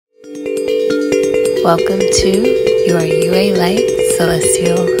Welcome to your UA Light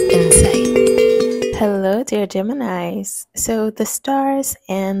Celestial Insight. Hello, dear Geminis. So the stars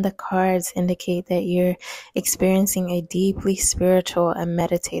and the cards indicate that you're experiencing a deeply spiritual and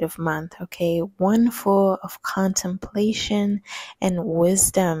meditative month, okay? One full of contemplation and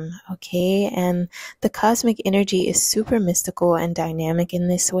wisdom, okay? And the cosmic energy is super mystical and dynamic in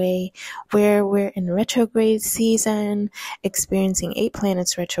this way, where we're in retrograde season, experiencing 8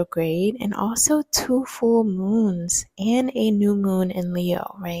 planets retrograde, and also 2 full moons and a new moon in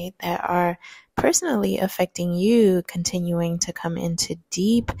Leo, right? That are personally affecting you, continuing to come into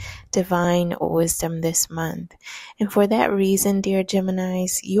deep divine wisdom this month. And for that reason, dear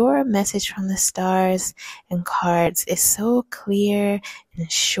Geminis, your message from the stars and cards is so clear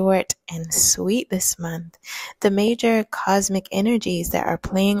and short and sweet this month. The major cosmic energies that are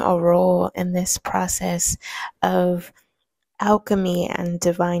playing a role in this process of alchemy and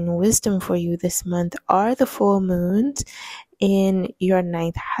divine wisdom for you this month are the full moons in your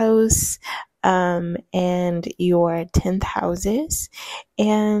 9th house, and your 10th houses,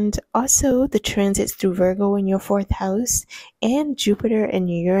 and also the transits through Virgo in your 4th house, and Jupiter and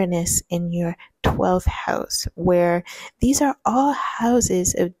Uranus in your 12th house, where these are all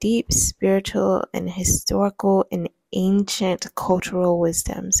houses of deep spiritual and historical and ancient cultural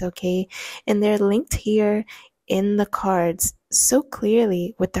wisdoms, okay? And they're linked here in the cards so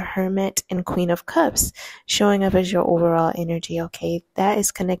clearly with the Hermit and Queen of Cups showing up as your overall energy, okay? That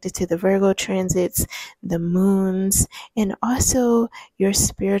is connected to the Virgo transits, the moons, and also your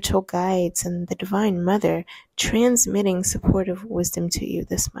spiritual guides and the Divine Mother transmitting supportive wisdom to you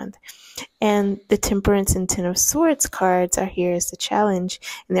this month. And the Temperance and Ten of Swords cards are here as the challenge,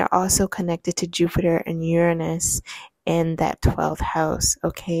 and they're also connected to Jupiter and Uranus in that 12th house,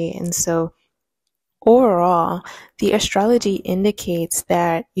 okay? And so overall, the astrology indicates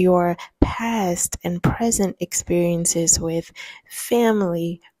that your past and present experiences with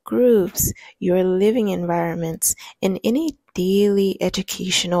family, groups, your living environments, and any daily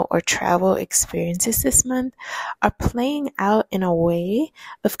educational or travel experiences this month are playing out in a way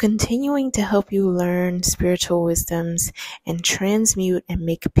of continuing to help you learn spiritual wisdoms and transmute and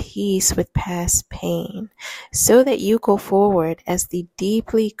make peace with past pain so that you go forward as the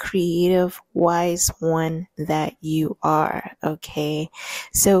deeply creative, wise one that you are, okay?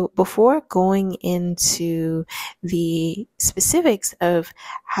 So before going into the specifics of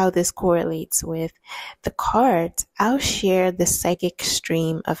how this correlates with the cards, I'll share the psychic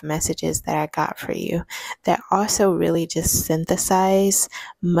stream of messages that I got for you that also really just synthesize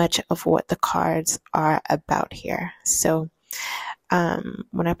much of what the cards are about here. So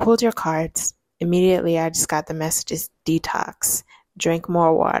when I pulled your cards, immediately I just got the messages: detox, drink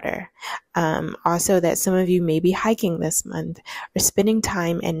more water. Also that some of you may be hiking this month or spending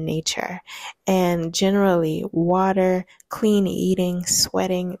time in nature. And generally, water, clean eating,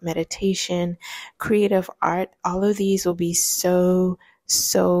 sweating, meditation, creative art, all of these will be so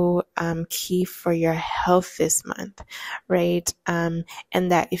key for your health this month, right? And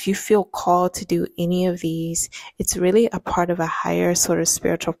that if you feel called to do any of these, it's really a part of a higher sort of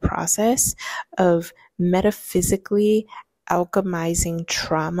spiritual process of metaphysically alchemizing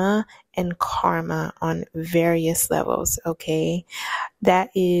trauma and karma on various levels, okay? That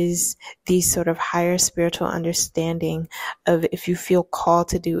is the sort of higher spiritual understanding of if you feel called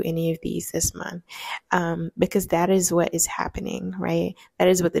to do any of these this month, because that is what is happening, right? That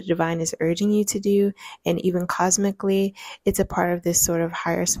is what the divine is urging you to do. And even cosmically, it's a part of this sort of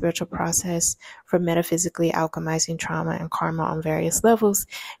higher spiritual process for metaphysically alchemizing trauma and karma on various levels,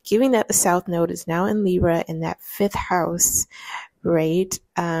 given that the South Node is now in Libra in that 5th house, right?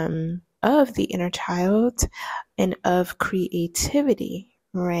 Of the inner child and of creativity,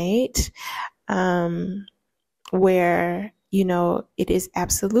 right? Where, you know, it is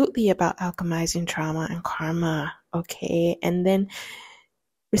absolutely about alchemizing trauma and karma, okay? And then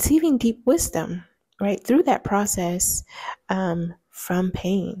receiving deep wisdom, right? Through that process, from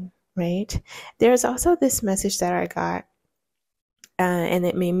pain, right? There's also this message that I got, and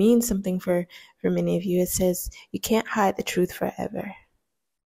it may mean something for many of you. It says, you can't hide the truth forever.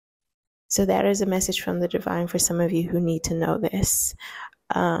 So that is a message from the divine for some of you who need to know this,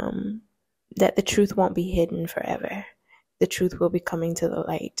 that the truth won't be hidden forever. The truth will be coming to the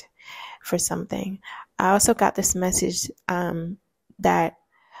light for something. I also got this message that,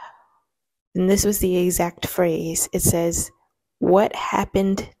 and this was the exact phrase, it says, what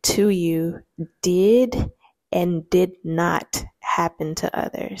happened to you did and did not happen to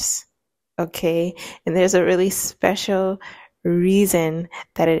others, okay? And there's a really special reason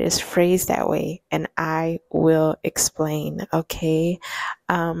that it is phrased that way, and I will explain, okay?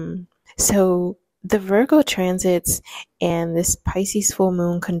 So the Virgo transits and this Pisces full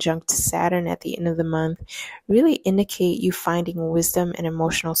moon conjunct Saturn at the end of the month really indicate you finding wisdom and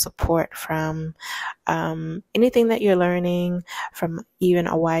emotional support from anything that you're learning, from even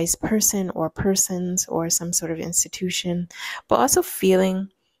a wise person or persons or some sort of institution, but also feeling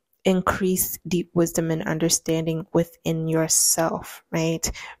increased deep wisdom and understanding within yourself,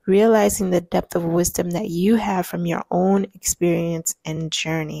 right? Realizing the depth of wisdom that you have from your own experience and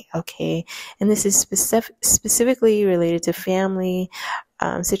journey, okay? And this is specifically related to family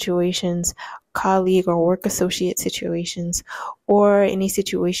situations, colleague or work associate situations, or any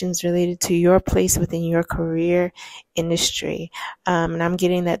situations related to your place within your career industry. And I'm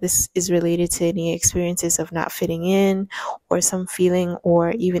getting that this is related to any experiences of not fitting in, or some feeling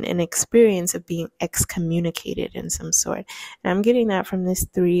or even an experience of being excommunicated in some sort. And I'm getting that from this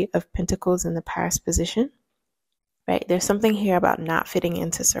Three of Pentacles in the past position. Right? There's something here about not fitting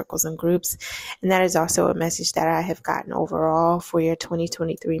into circles and groups. And that is also a message that I have gotten overall for your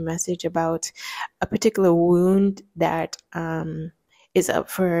 2023 message about a particular wound that is up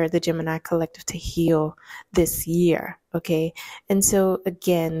for the Gemini collective to heal this year. Okay. And so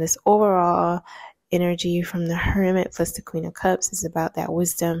again, this overall energy from the Hermit plus the Queen of Cups is about that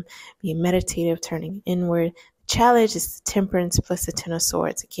wisdom, being meditative, turning inward. The challenge is the Temperance plus the Ten of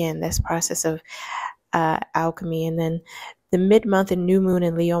Swords. Again, this process of alchemy. And then the mid-month and new moon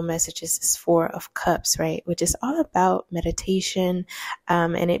in Leo messages is Four of Cups, right? Which is all about meditation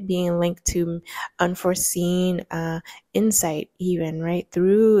and it being linked to unforeseen insight even, right?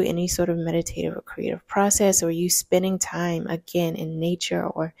 Through any sort of meditative or creative process, or you spending time again in nature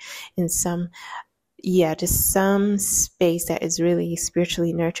or in some, just some space that is really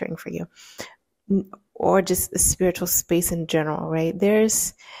spiritually nurturing for you, or just a spiritual space in general, right?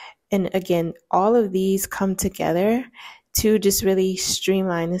 And again, all of these come together to just really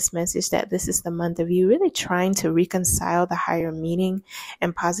streamline this message that this is the month of you really trying to reconcile the higher meaning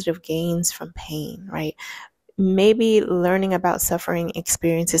and positive gains from pain, right? Maybe learning about suffering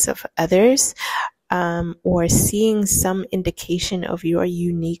experiences of others, or seeing some indication of your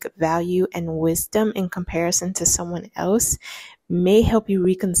unique value and wisdom in comparison to someone else may help you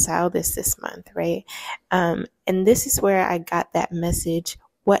reconcile this month, right? And this is where I got that message.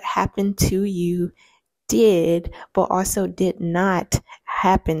 What happened to you did, but also did not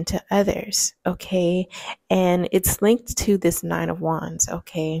happen to others, okay? And it's linked to this Nine of Wands,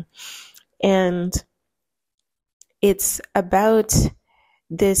 okay? And it's about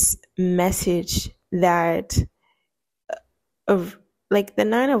this message that of like the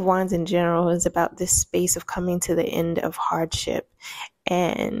Nine of Wands in general is about this space of coming to the end of hardship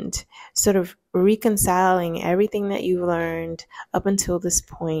and sort of reconciling everything that you've learned up until this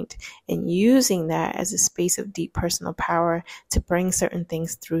point and using that as a space of deep personal power to bring certain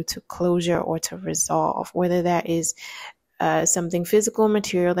things through to closure or to resolve, whether that is something physical,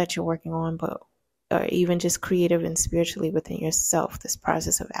 material that you're working on, but or even just creative and spiritually within yourself, this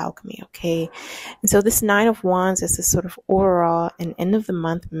process of alchemy, okay? And so this Nine of Wands as a sort of overall and end of the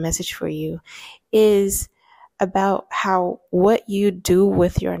month message for you is about how what you do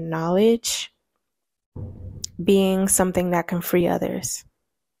with your knowledge being something that can free others,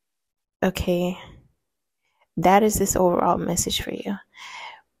 okay? That is this overall message for you.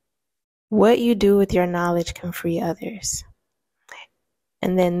 What you do with your knowledge can free others.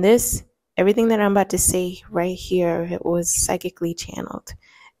 And then everything that I'm about to say right here, it was psychically channeled.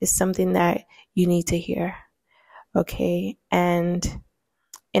 It's something that you need to hear, okay? And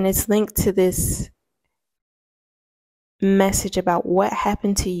it's linked to this message about what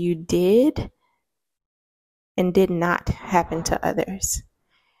happened to you did and did not happen to others.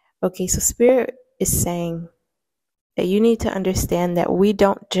 Okay, so Spirit is saying that you need to understand that we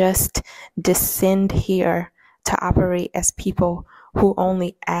don't just descend here to operate as people who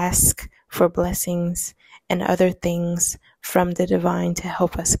only ask for blessings and other things from the divine to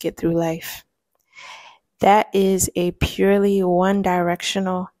help us get through life. That is a purely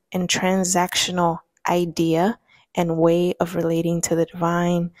one-directional and transactional idea and way of relating to the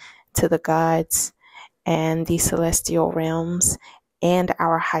divine, to the gods, and the celestial realms, and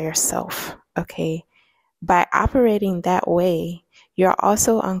our higher self, okay? By operating that way, you're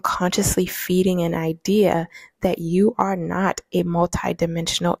also unconsciously feeding an idea that you are not a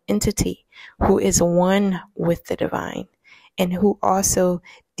multidimensional entity who is one with the divine and who also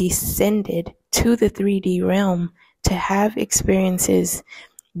descended to the 3D realm to have experiences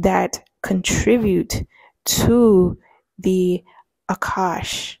that contribute to the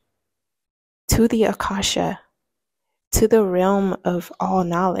Akash, to the Akasha, to the realm of all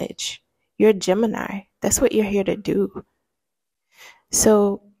knowledge. You're Gemini. That's what you're here to do.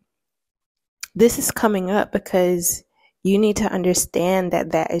 So This is coming up because you need to understand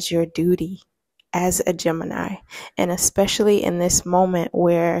that that is your duty as a Gemini, and especially in this moment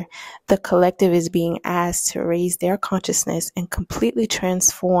where the collective is being asked to raise their consciousness and completely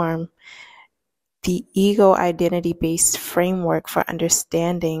transform the ego identity based framework for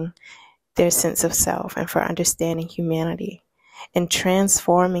understanding their sense of self and for understanding humanity, and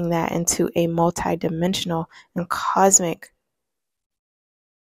transforming that into a multidimensional and cosmic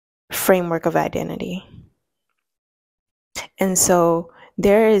framework of identity. And so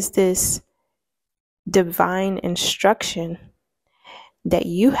there is this divine instruction that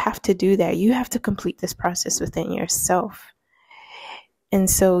you have to do that. You have to complete this process within yourself. And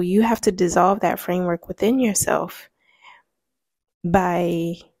so you have to dissolve that framework within yourself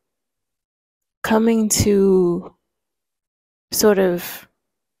by coming to sort of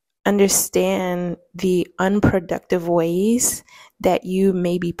understand the unproductive ways that you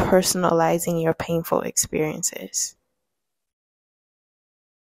may be personalizing your painful experiences.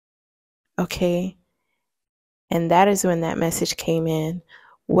 Okay? And that is when that message came in.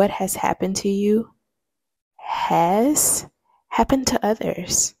 What has happened to you has happened to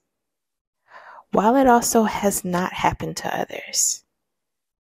others, while it also has not happened to others.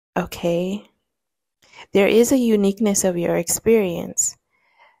 Okay? There is a uniqueness of your experience,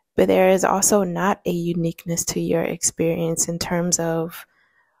 but there is also not a uniqueness to your experience in terms of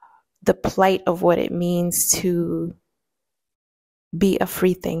the plight of what it means to be a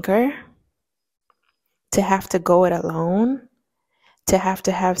free thinker, to have to go it alone, to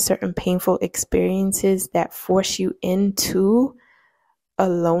have certain painful experiences that force you into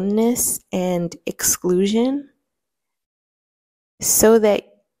aloneness and exclusion so that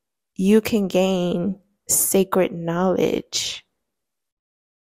you can gain sacred knowledge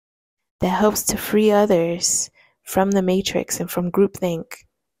that helps to free others from the matrix and from groupthink,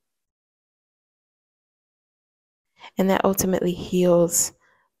 and that ultimately heals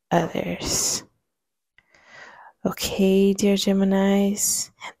others. Okay, dear Geminis,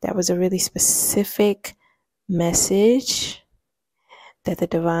 that was a really specific message that the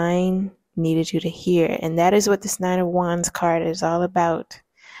divine needed you to hear. And that is what this Nine of Wands card is all about.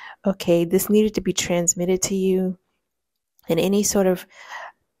 Okay, this needed to be transmitted to you, in any sort of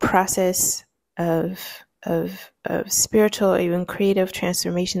process of spiritual or even creative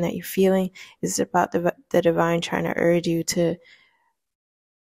transformation that you're feeling. Is about the divine trying to urge you to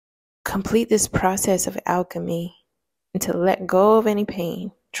complete this process of alchemy and to let go of any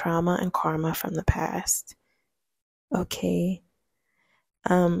pain, trauma, and karma from the past. Okay.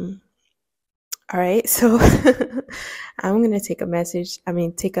 All right, so I'm gonna take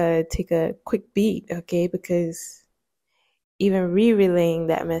a quick beat, okay, because even rerelaying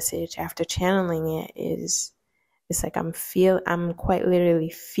that message after channeling it it's like I'm quite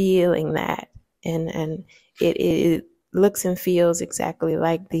literally feeling that, and it looks and feels exactly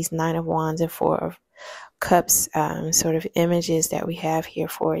like these Nine of Wands and Four of Cups sort of images that we have here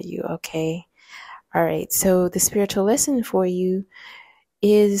for you. Okay, all right, so the spiritual lesson for you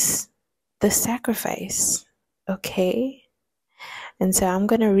is the sacrifice. Okay, and so I'm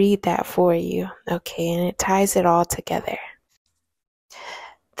going to read that for you. Okay, and it ties it all together.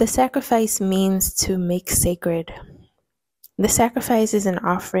 The sacrifice means to make sacred. The sacrifice is an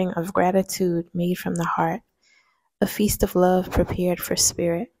offering of gratitude made from the heart, a feast of love prepared for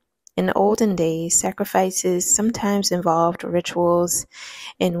spirit. In the olden days, sacrifices sometimes involved rituals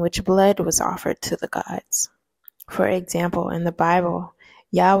in which blood was offered to the gods. For example, in the Bible,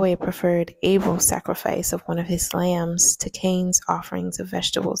 Yahweh preferred Abel's sacrifice of one of his lambs to Cain's offerings of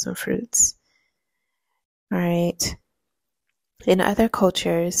vegetables and fruits. All right. In other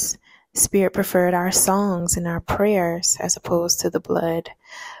cultures, Spirit preferred our songs and our prayers as opposed to the blood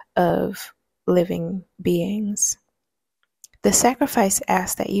of living beings. The sacrifice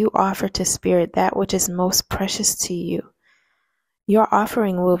asks that you offer to Spirit that which is most precious to you. Your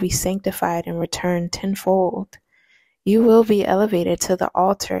offering will be sanctified and returned tenfold. You will be elevated to the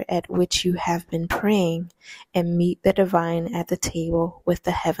altar at which you have been praying and meet the divine at the table with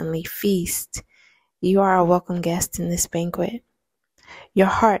the heavenly feast. You are a welcome guest in this banquet. Your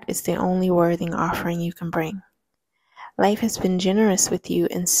heart is the only worthy offering you can bring. Life has been generous with you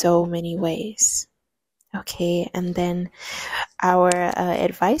in so many ways. Okay, and then our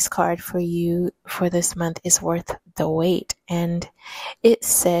advice card for you for this month is worth the wait. And it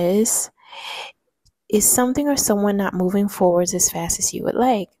says, is something or someone not moving forwards as fast as you would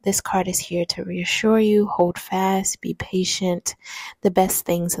like? This card is here to reassure you, hold fast, be patient. The best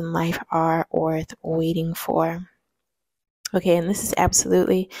things in life are worth waiting for. Okay, and this is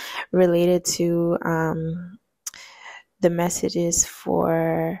absolutely related to the messages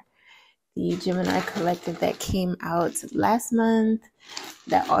for the Gemini collective that came out last month,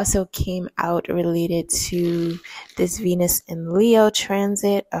 that also came out related to this Venus in Leo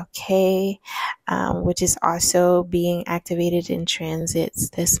transit, okay, which is also being activated in transits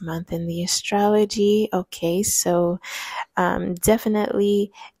this month in the astrology, okay. So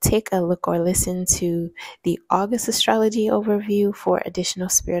definitely take a look or listen to the August astrology overview for additional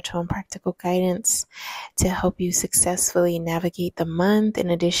spiritual and practical guidance to help you successfully navigate the month,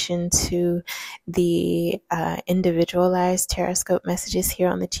 in addition to the individualized horoscope messages here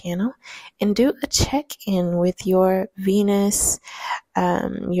on the channel. And do a check-in with your Venus,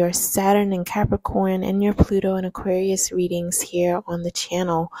 your Saturn and Capricorn, and your Pluto and Aquarius readings here on the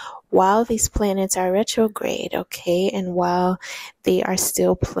channel while these planets are retrograde, okay, and while they are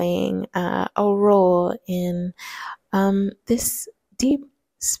still playing a role in this deep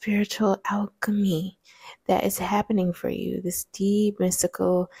spiritual alchemy that is happening for you, this deep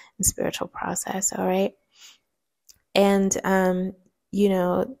mystical and spiritual process, all right? And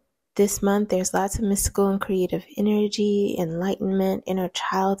this month there's lots of mystical and creative energy, enlightenment, inner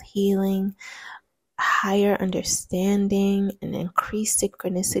child healing, higher understanding, and increased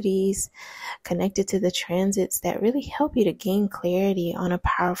synchronicities connected to the transits that really help you to gain clarity on a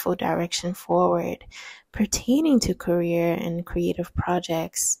powerful direction forward pertaining to career and creative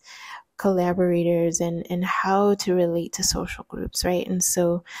projects, collaborators, and how to relate to social groups, right? And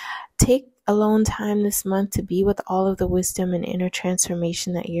so take alone time this month to be with all of the wisdom and inner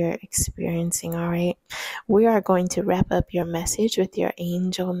transformation that you're experiencing, all right? We are going to wrap up your message with your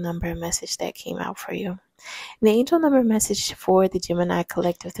angel number message that came out for you. The angel number message for the Gemini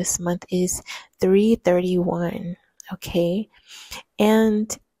collective this month is 331, okay?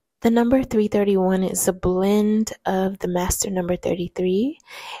 And the number 331 is a blend of the master number 33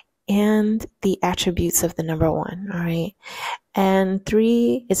 and the attributes of the number 1, all right? And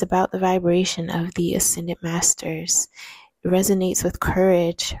 3 is about the vibration of the ascended masters. It resonates with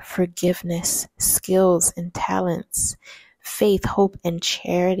courage, forgiveness, skills and talents, faith, hope and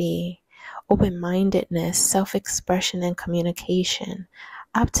charity, open-mindedness, self-expression and communication,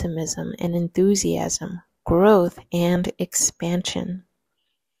 optimism and enthusiasm, growth and expansion.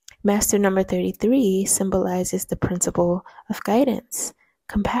 Master number 33 symbolizes the principle of guidance,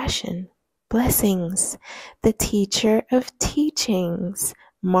 compassion, blessings, the teacher of teachings,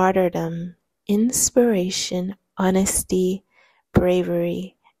 martyrdom, inspiration, honesty,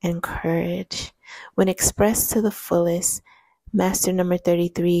 bravery, and courage. When expressed to the fullest, Master number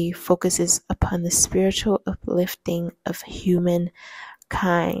 33 focuses upon the spiritual uplifting of humankind.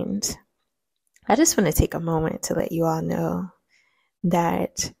 I just want to take a moment to let you all know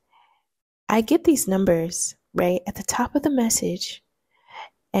that I get these numbers right at the top of the message,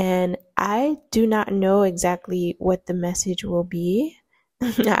 and I do not know exactly what the message will be.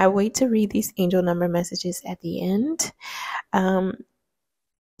 I wait to read these angel number messages at the end.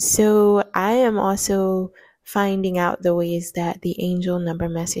 So I am also finding out the ways that the angel number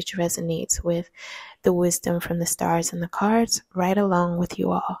message resonates with the wisdom from the stars and the cards right along with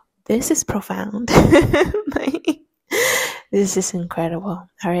you all. This is profound. This is incredible.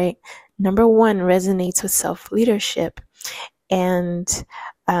 All right. Number 1 resonates with self-leadership and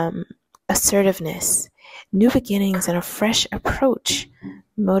assertiveness, new beginnings and a fresh approach,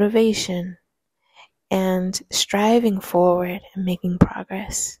 motivation, and striving forward and making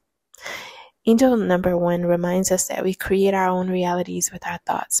progress. Angel number 1 reminds us that we create our own realities with our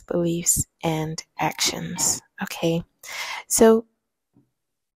thoughts, beliefs, and actions. Okay, so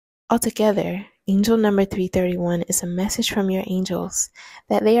altogether, angel number 331 is a message from your angels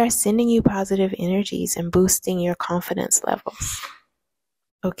that they are sending you positive energies and boosting your confidence levels.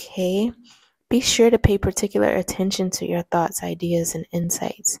 Okay, be sure to pay particular attention to your thoughts, ideas, and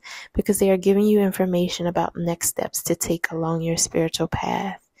insights because they are giving you information about next steps to take along your spiritual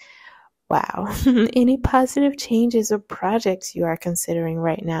path. Wow. Any positive changes or projects you are considering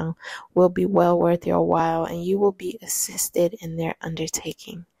right now will be well worth your while, and you will be assisted in their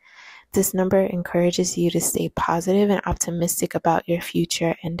undertaking. This number encourages you to stay positive and optimistic about your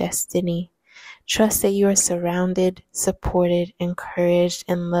future and destiny. Trust that you are surrounded, supported, encouraged,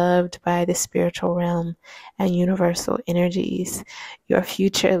 and loved by the spiritual realm and universal energies. Your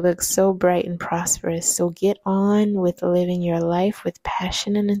future looks so bright and prosperous, so get on with living your life with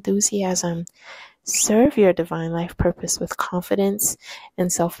passion and enthusiasm. Serve your divine life purpose with confidence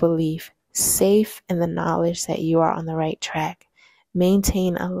and self-belief, safe in the knowledge that you are on the right track.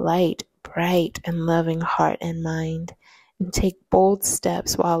 Maintain a light, bright, and loving heart and mind. And take bold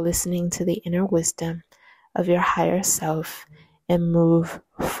steps while listening to the inner wisdom of your higher self and move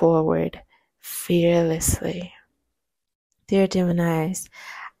forward fearlessly. Dear Geminis,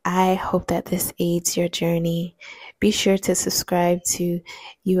 I hope that this aids your journey. Be sure to subscribe to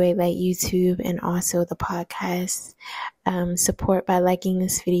UA Light YouTube and also the podcast. Support by liking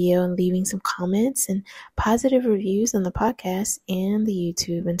this video and leaving some comments and positive reviews on the podcast and the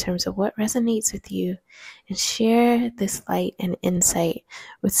YouTube in terms of what resonates with you. And share this light and insight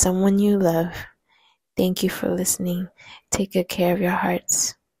with someone you love. Thank you for listening. Take good care of your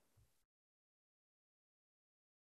hearts.